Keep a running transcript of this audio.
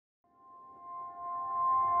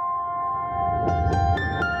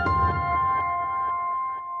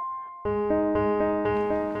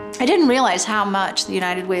I didn't realize how much the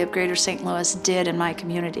United Way of Greater St. Louis did in my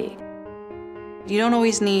community. You don't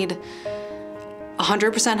always need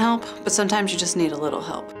 100% help, but sometimes you just need a little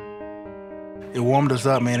help. It warmed us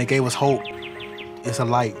up, man. It gave us hope. It's a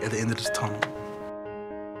light at the end of this tunnel.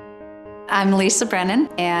 I'm Lisa Brennan,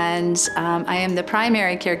 and I am the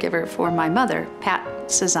primary caregiver for my mother,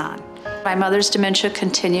 Pat Cezanne. My mother's dementia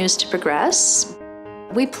continues to progress.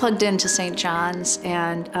 We plugged into St. John's,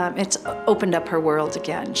 and it's opened up her world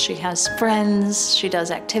again. She has friends, she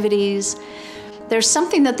does activities. There's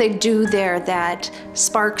something that they do there that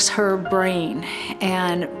sparks her brain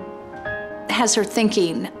and has her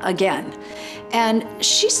thinking again. And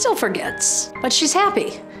she still forgets, but she's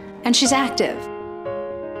happy and she's active.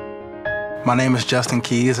 My name is Justin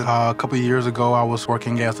Keys. A couple of years ago, I was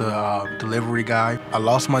working as a delivery guy. I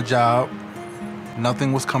lost my job.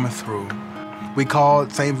 Nothing was coming through. We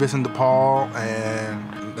called St. Vincent de Paul,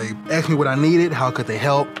 and they asked me what I needed, how could they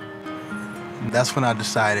help. That's when I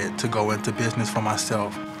decided to go into business for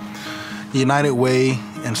myself. United Way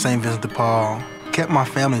and St. Vincent de Paul kept my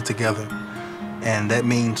family together, and that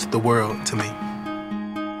means the world to me.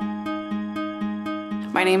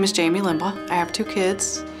 My name is Jamie Limbaugh. I have 2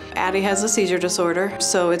 kids. Addie has a seizure disorder,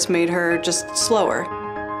 so it's made her just slower.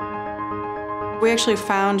 We actually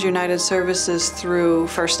found United Services through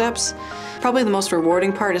First Steps. Probably the most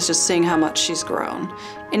rewarding part is just seeing how much she's grown.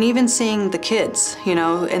 And even seeing the kids, you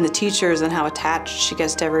know, and the teachers and how attached she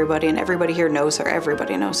gets to everybody, and everybody here knows her.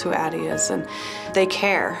 Everybody knows who Addie is, and they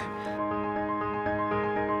care.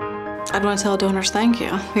 I'd want to tell donors thank you,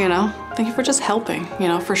 you know. Thank you for just helping, you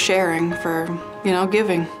know, for sharing, for, you know,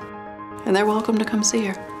 giving. And they're welcome to come see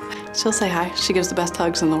her. She'll say hi. She gives the best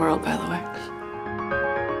hugs in the world, by the way.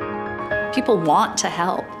 People want to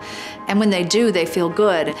help, and when they do, they feel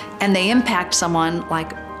good, and they impact someone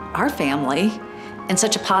like our family in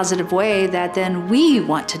such a positive way that then we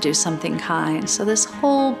want to do something kind. So this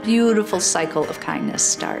whole beautiful cycle of kindness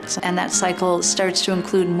starts, and that cycle starts to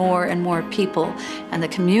include more and more people, and the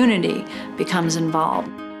community becomes involved.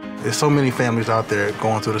 There's so many families out there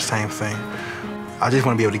going through the same thing. I just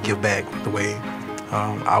want to be able to give back the way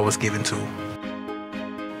I was given to.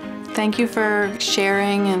 Thank you for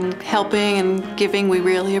sharing and helping and giving. We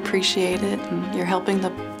really appreciate it. And you're helping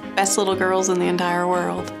the best little girls in the entire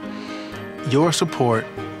world. Your support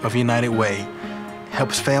of United Way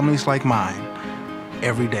helps families like mine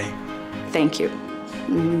every day. Thank you.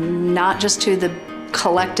 Not just to the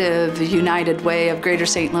collective United Way of Greater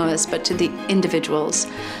St. Louis, but to the individuals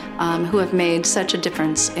who have made such a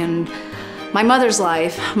difference in my mother's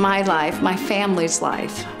life, my family's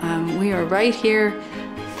life. We are right here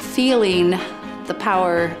feeling the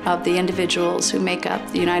power of the individuals who make up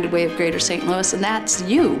the United Way of Greater St. Louis, and that's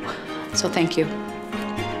you. So thank you.